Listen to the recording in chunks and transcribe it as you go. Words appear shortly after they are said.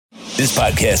This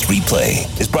podcast replay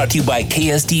is brought to you by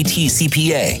KSDT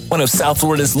CPA, one of South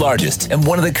Florida's largest and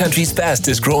one of the country's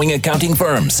fastest growing accounting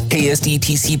firms.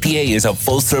 KSDT CPA is a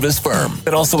full-service firm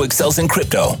that also excels in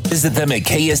crypto. Visit them at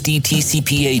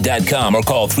ksdtcpa.com or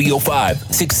call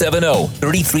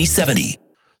 305-670-3370.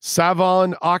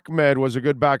 Salvon Ahmed was a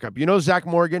good backup. You know, Zach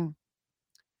Morgan,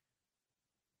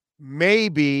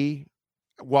 maybe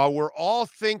while we're all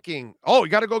thinking, oh, we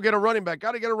got to go get a running back,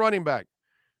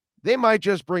 they might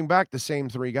just bring back the same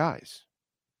three guys.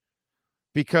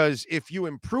 Because if you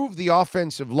improve the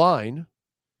offensive line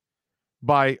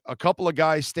by a couple of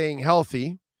guys staying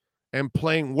healthy and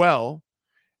playing well,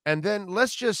 and then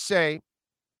let's just say,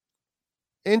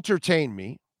 entertain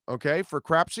me, okay, for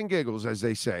craps and giggles, as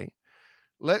they say.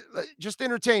 Just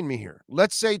entertain me here.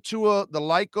 Let's say Tua, the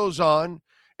light goes on,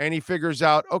 and he figures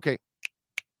out, okay,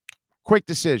 quick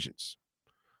decisions.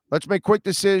 Let's make quick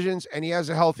decisions, and he has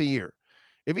a healthy year.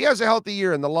 If he has a healthy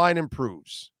year and the line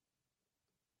improves,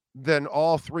 then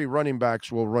all three running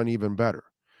backs will run even better.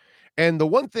 And the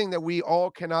one thing that we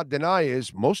all cannot deny is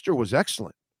Mostert was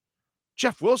excellent.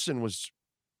 Jeff Wilson was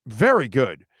very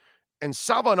good. And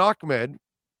Salvon Ahmed,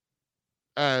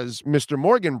 as Mr.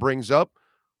 Morgan brings up,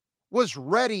 was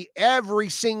ready every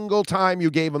single time you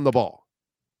gave him the ball.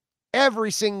 Every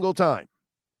single time.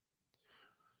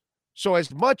 So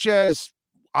as much as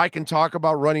I can talk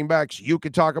about running backs, you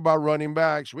could talk about running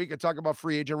backs, we could talk about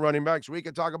free agent running backs, we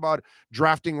could talk about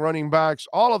drafting running backs,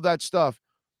 all of that stuff.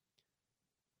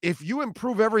 If you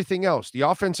improve everything else, the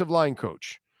offensive line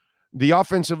coach, the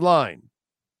offensive line,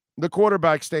 the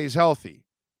quarterback stays healthy,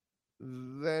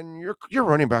 then your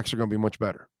running backs are going to be much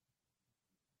better.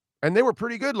 And they were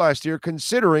pretty good last year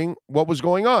considering what was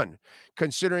going on.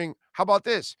 Considering, how about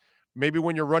this? Maybe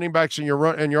when your running backs and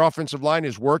your offensive line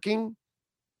is working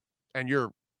and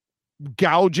you're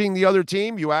gouging the other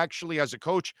team, you actually, as a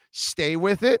coach, stay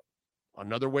with it.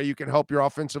 Another way you can help your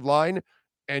offensive line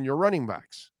and your running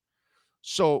backs.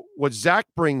 So what Zach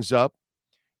brings up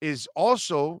is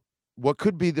also what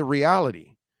could be the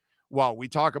reality. While we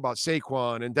talk about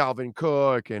Saquon and Dalvin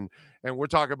Cook and we're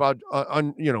talking about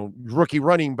rookie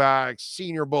running backs,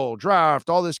 Senior Bowl, draft,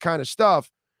 all this kind of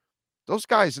stuff, those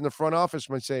guys in the front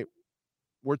office might say,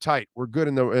 we're tight. We're good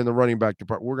in the running back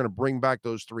department. We're going to bring back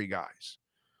those three guys.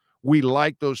 We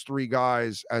like those three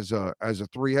guys as a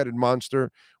three-headed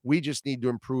monster. We just need to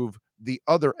improve the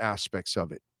other aspects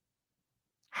of it.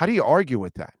 How do you argue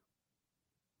with that?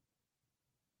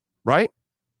 Right?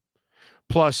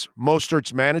 Plus,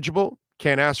 Mostert's manageable.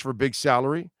 Can't ask for a big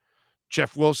salary.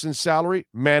 Jeff Wilson's salary,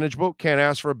 manageable. Can't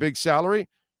ask for a big salary.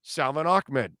 Salvon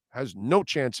Ahmed has no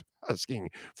chance of asking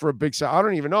for a big salary. I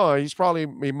don't even know.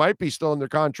 He might be still under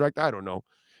contract. I don't know.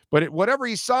 But whatever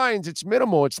he signs, it's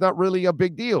minimal. It's not really a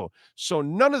big deal. So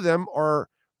none of them are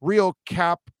real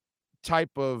cap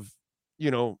type of,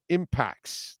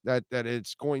 impacts that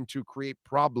it's going to create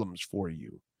problems for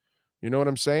you. You know what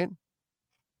I'm saying?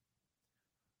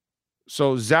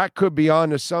 So Zach could be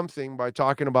on to something by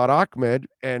talking about Ahmed,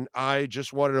 and I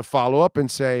just wanted to follow up and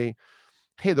say,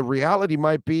 hey, the reality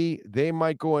might be they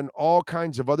might go in all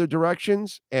kinds of other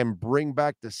directions and bring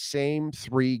back the same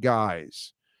three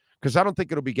guys. Because I don't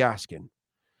think it'll be Gaskin.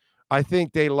 I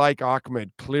think they like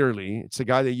Ahmed, clearly. It's the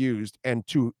guy they used. And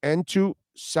to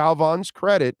Salvon's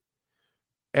credit,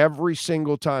 every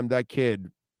single time that kid,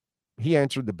 he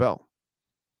answered the bell.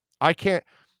 I can't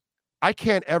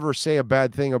ever say a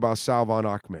bad thing about Salvon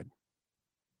Ahmed.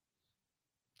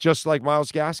 Just like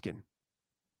Myles Gaskin.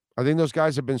 I think those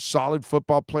guys have been solid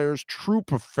football players, true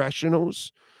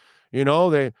professionals.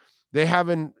 They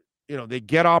haven't, they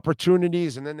get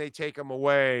opportunities and then they take them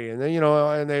away. And then,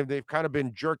 and they've kind of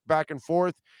been jerked back and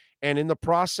forth. And in the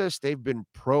process, they've been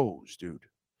pros, dude.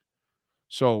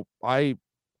 So I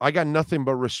got nothing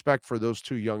but respect for those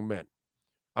two young men.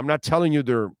 I'm not telling you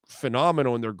they're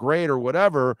phenomenal and they're great or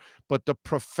whatever, but the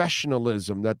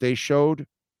professionalism that they showed,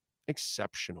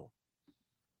 exceptional,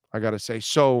 I got to say.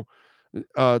 So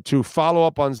to follow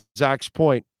up on Zach's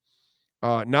point,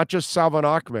 not just Salvon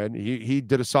Ahmed, he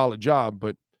did a solid job,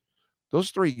 but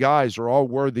those three guys are all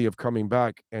worthy of coming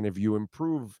back. And if you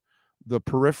improve the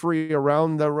periphery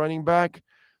around the running back,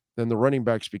 then the running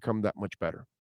backs become that much better.